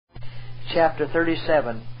chapter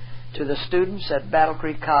 37, to the students at Battle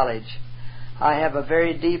Creek College. I have a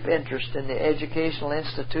very deep interest in the educational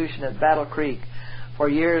institution at Battle Creek. For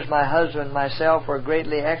years my husband and myself were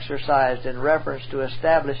greatly exercised in reference to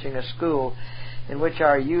establishing a school in which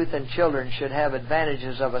our youth and children should have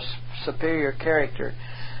advantages of a superior character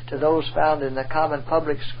to those found in the common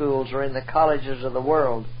public schools or in the colleges of the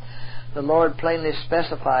world. The Lord plainly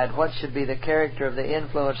specified what should be the character of the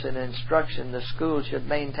influence and instruction the school should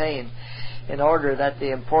maintain in order that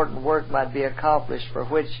the important work might be accomplished for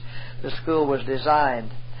which the school was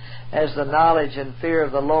designed. As the knowledge and fear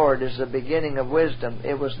of the Lord is the beginning of wisdom,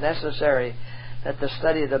 it was necessary that the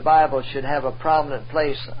study of the Bible should have a prominent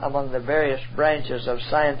place among the various branches of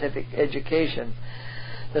scientific education.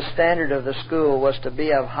 The standard of the school was to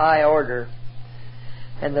be of high order,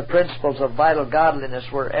 and the principles of vital godliness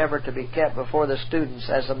were ever to be kept before the students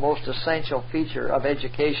as the most essential feature of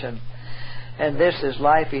education. And this is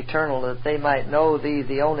life eternal, that they might know Thee,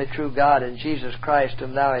 the only true God, and Jesus Christ,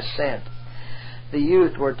 whom Thou hast sent. The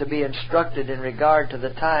youth were to be instructed in regard to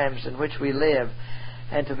the times in which we live,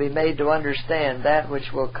 and to be made to understand that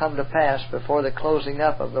which will come to pass before the closing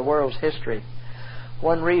up of the world's history.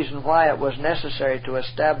 One reason why it was necessary to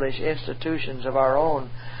establish institutions of our own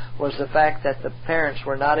was the fact that the parents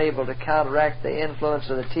were not able to counteract the influence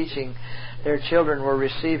of the teaching their children were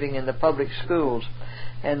receiving in the public schools,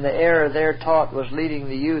 and the error there taught was leading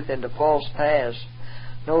the youth into false paths.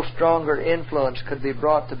 No stronger influence could be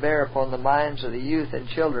brought to bear upon the minds of the youth and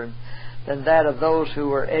children than that of those who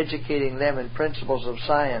were educating them in principles of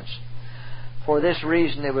science. For this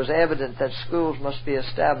reason it was evident that schools must be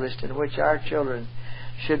established in which our children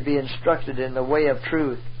should be instructed in the way of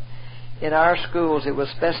truth. In our schools it was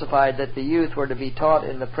specified that the youth were to be taught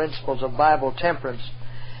in the principles of Bible temperance,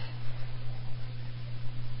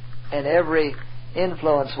 and every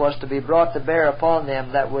influence was to be brought to bear upon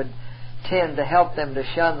them that would tend to help them to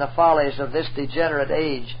shun the follies of this degenerate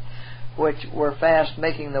age, which were fast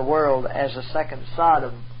making the world as a second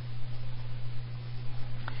Sodom.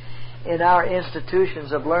 In our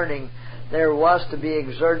institutions of learning, there was to be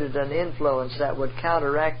exerted an influence that would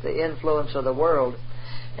counteract the influence of the world,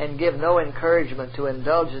 and give no encouragement to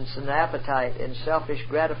indulgence and appetite in selfish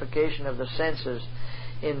gratification of the senses,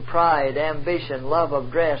 in pride, ambition, love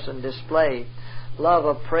of dress and display, love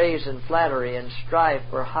of praise and flattery, and strife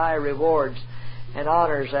for high rewards and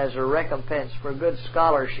honors as a recompense for good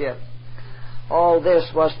scholarship. All this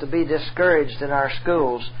was to be discouraged in our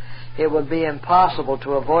schools. It would be impossible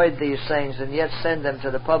to avoid these things and yet send them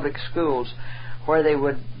to the public schools, where they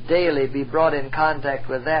would daily be brought in contact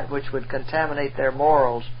with that which would contaminate their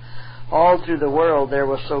morals. All through the world there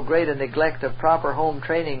was so great a neglect of proper home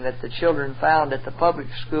training that the children found at the public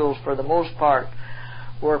schools, for the most part,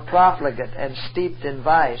 were profligate and steeped in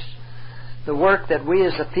vice. The work that we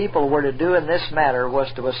as a people were to do in this matter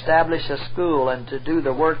was to establish a school and to do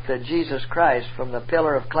the work that Jesus Christ, from the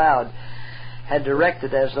pillar of cloud, had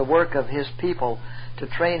directed as the work of His people, to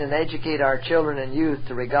train and educate our children and youth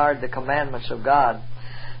to regard the commandments of God.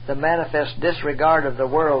 The manifest disregard of the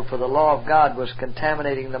world for the law of God was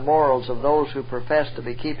contaminating the morals of those who professed to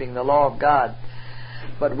be keeping the law of God.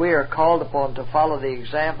 But we are called upon to follow the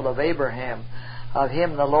example of Abraham. Of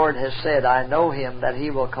him the Lord has said, I know him, that he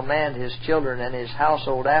will command his children and his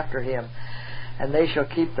household after him, and they shall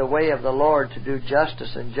keep the way of the Lord to do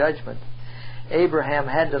justice and judgment. Abraham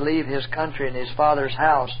had to leave his country and his father's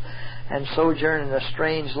house and sojourn in a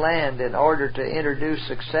strange land in order to introduce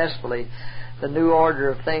successfully the new order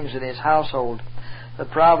of things in his household. The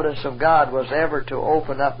providence of God was ever to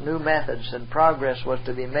open up new methods, and progress was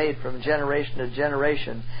to be made from generation to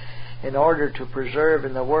generation in order to preserve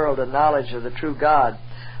in the world a knowledge of the true God,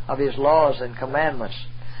 of His laws and commandments.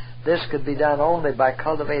 This could be done only by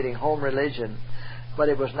cultivating home religion, but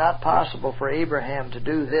it was not possible for Abraham to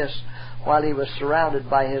do this while he was surrounded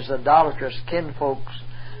by his idolatrous kinfolks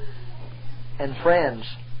and friends.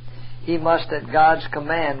 He must, at God's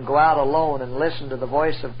command, go out alone and listen to the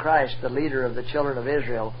voice of Christ, the leader of the children of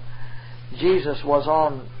Israel. Jesus was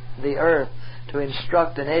on the earth to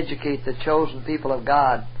instruct and educate the chosen people of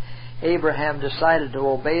God. Abraham decided to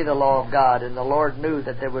obey the law of God, and the Lord knew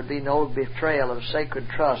that there would be no betrayal of sacred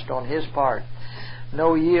trust on his part,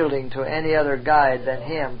 no yielding to any other guide than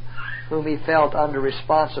Him whom he felt under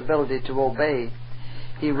responsibility to obey.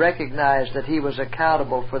 He recognized that he was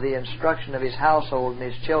accountable for the instruction of his household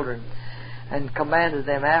and his children, and commanded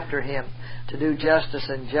them after him to do justice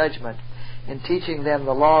and judgment. In teaching them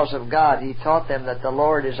the laws of God, he taught them that the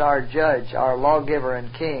Lord is our judge, our lawgiver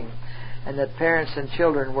and king, and that parents and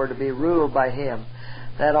children were to be ruled by Him,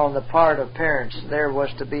 that on the part of parents there was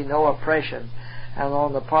to be no oppression, and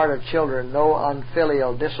on the part of children no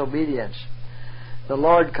unfilial disobedience. The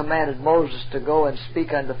Lord commanded Moses to go and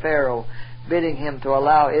speak unto Pharaoh, bidding him to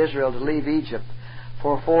allow Israel to leave Egypt.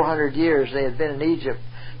 For 400 years they had been in Egypt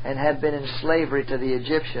and had been in slavery to the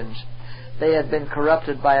Egyptians. They had been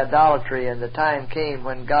corrupted by idolatry, and the time came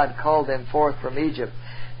when God called them forth from Egypt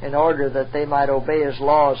in order that they might obey His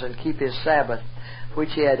laws and keep His Sabbath, which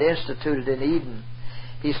He had instituted in Eden.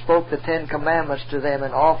 He spoke the 10 Commandments to them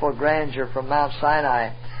in awful grandeur from Mount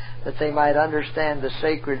Sinai, that they might understand the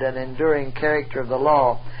sacred and enduring character of the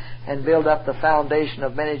law and build up the foundation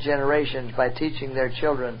of many generations by teaching their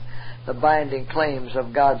children the binding claims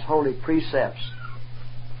of God's holy precepts.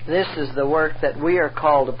 This is the work that we are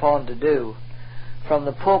called upon to do. From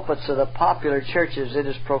the pulpits of the popular churches it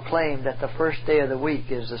is proclaimed that the first day of the week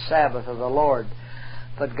is the Sabbath of the Lord.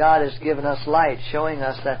 But God has given us light, showing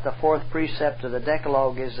us that the 4th precept of the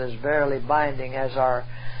Decalogue is as verily binding as are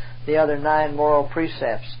the other 9 moral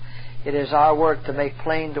precepts. It is our work to make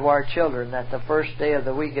plain to our children that the first day of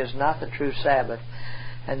the week is not the true Sabbath,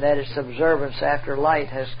 and that its observance after light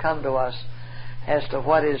has come to us as to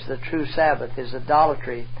what is the true Sabbath is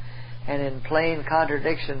idolatry, and in plain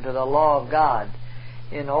contradiction to the law of God.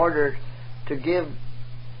 In order to give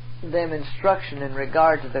them instruction in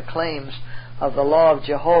regard to the claims of the law of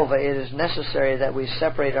Jehovah, it is necessary that we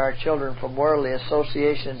separate our children from worldly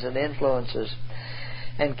associations and influences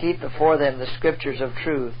and keep before them the Scriptures of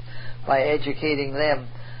truth by educating them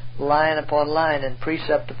line upon line and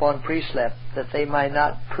precept upon precept, that they might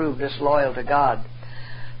not prove disloyal to God.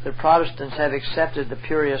 The Protestants have accepted the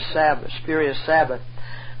spurious Sabbath,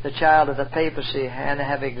 the child of the papacy, and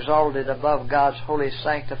have exalted above God's holy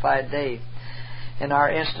sanctified day. And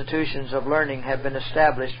our institutions of learning have been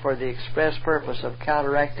established for the express purpose of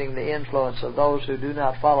counteracting the influence of those who do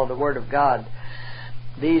not follow the Word of God.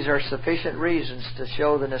 These are sufficient reasons to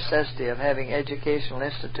show the necessity of having educational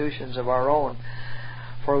institutions of our own,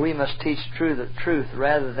 for we must teach truth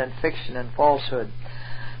rather than fiction and falsehood.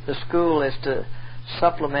 The school is to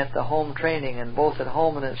supplement the home training, and both at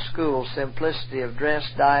home and at school simplicity of dress,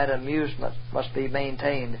 diet, and amusement must be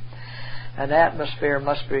maintained. An atmosphere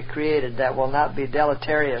must be created that will not be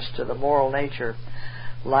deleterious to the moral nature.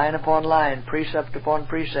 Line upon line, precept upon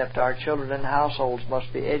precept, our children and households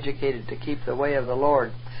must be educated to keep the way of the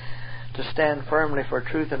Lord. To stand firmly for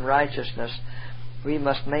truth and righteousness, we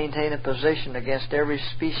must maintain a position against every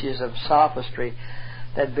species of sophistry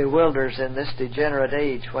that bewilders in this degenerate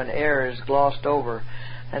age, when error is glossed over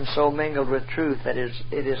and so mingled with truth that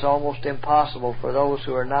it is almost impossible for those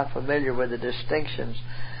who are not familiar with the distinctions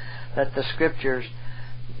that the Scriptures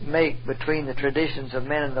make between the traditions of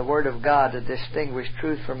men and the Word of God to distinguish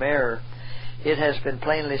truth from error. It has been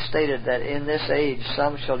plainly stated that in this age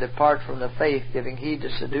some shall depart from the faith, giving heed to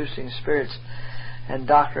seducing spirits and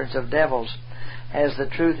doctrines of devils. As the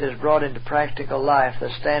truth is brought into practical life, the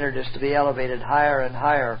standard is to be elevated higher and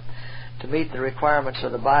higher to meet the requirements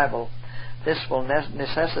of the Bible. This will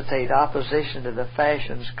necessitate opposition to the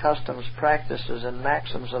fashions, customs, practices, and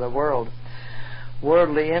maxims of the world.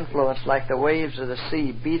 Worldly influence, like the waves of the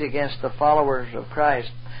sea, beat against the followers of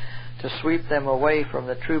Christ to sweep them away from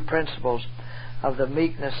the true principles of the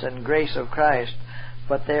meekness and grace of Christ,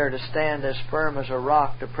 but they are to stand as firm as a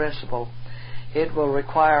rock to principle. It will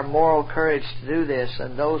require moral courage to do this,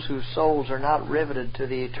 and those whose souls are not riveted to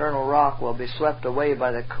the eternal rock will be swept away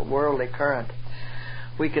by the worldly current.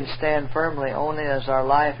 We can stand firmly only as our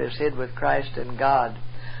life is hid with Christ in God.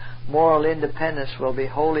 Moral independence will be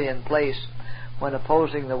wholly in place when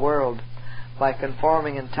opposing the world. By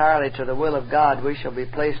conforming entirely to the will of God, we shall be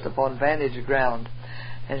placed upon vantage ground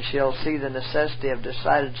and shall see the necessity of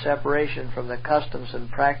decided separation from the customs and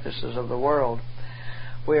practices of the world.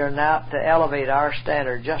 We are not to elevate our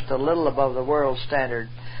standard just a little above the world's standard,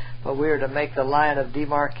 but we are to make the line of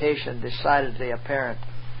demarcation decidedly apparent.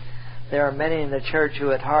 There are many in the church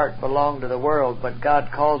who at heart belong to the world, but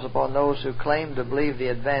God calls upon those who claim to believe the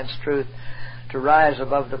advanced truth to rise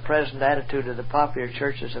above the present attitude of the popular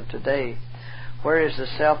churches of today. Where is the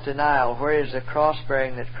self-denial? Where is the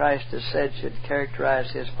cross-bearing that Christ has said should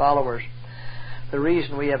characterize His followers? The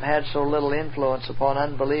reason we have had so little influence upon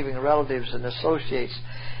unbelieving relatives and associates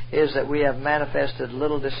is that we have manifested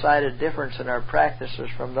little decided difference in our practices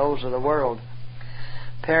from those of the world.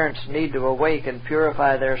 Parents need to awake and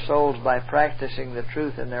purify their souls by practicing the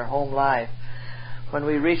truth in their home life. When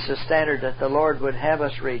we reach the standard that the Lord would have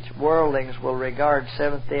us reach, worldlings will regard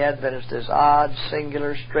Seventh-day Adventists as odd,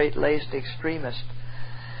 singular, straight-laced extremists.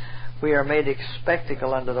 We are made a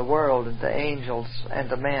spectacle unto the world and to angels and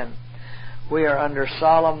to men. We are under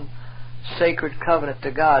solemn, sacred covenant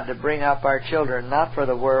to God to bring up our children, not for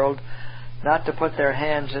the world, not to put their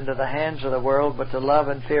hands into the hands of the world, but to love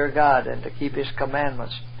and fear God and to keep His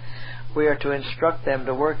commandments. We are to instruct them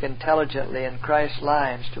to work intelligently in Christ's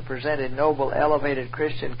lines, to present a noble, elevated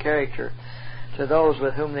Christian character to those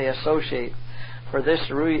with whom they associate. For this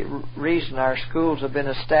reason our schools have been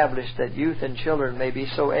established, that youth and children may be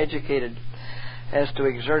so educated as to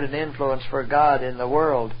exert an influence for God in the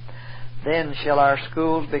world. Then shall our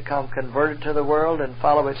schools become converted to the world and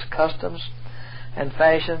follow its customs and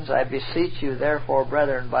fashions. I beseech you, therefore,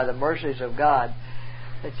 brethren, by the mercies of God,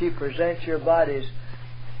 that ye present your bodies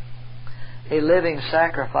a living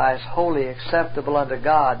sacrifice, holy, acceptable unto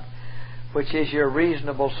God, which is your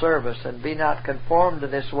reasonable service. And be not conformed to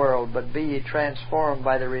this world, but be ye transformed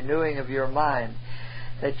by the renewing of your mind,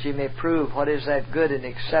 that ye may prove what is that good and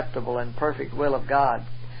acceptable and perfect will of God.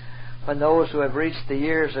 When those who have reached the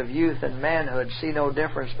years of youth and manhood see no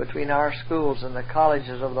difference between our schools and the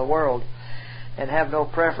colleges of the world, and have no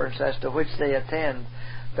preference as to which they attend,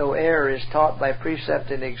 though error is taught by precept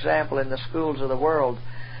and example in the schools of the world,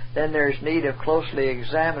 then there is need of closely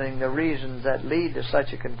examining the reasons that lead to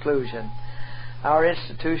such a conclusion. Our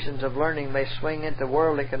institutions of learning may swing into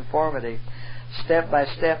worldly conformity. Step by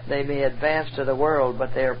step they may advance to the world,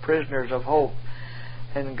 but they are prisoners of hope,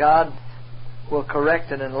 and God will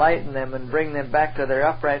correct and enlighten them and bring them back to their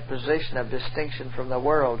upright position of distinction from the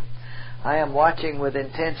world. I am watching with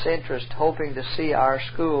intense interest, hoping to see our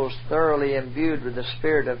schools thoroughly imbued with the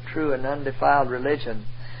spirit of true and undefiled religion.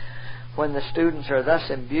 When the students are thus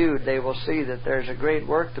imbued, they will see that there is a great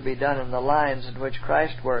work to be done in the lines in which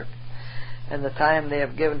Christ worked, and the time they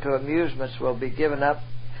have given to amusements will be given up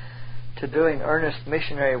to doing earnest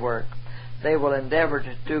missionary work. They will endeavor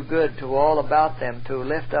to do good to all about them, to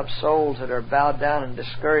lift up souls that are bowed down in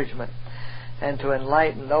discouragement, and to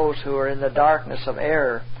enlighten those who are in the darkness of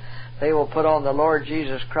error. They will put on the Lord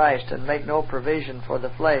Jesus Christ and make no provision for the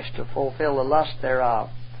flesh to fulfill the lust thereof.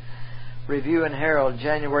 Review and Herald,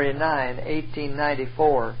 January 9,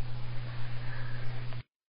 1894.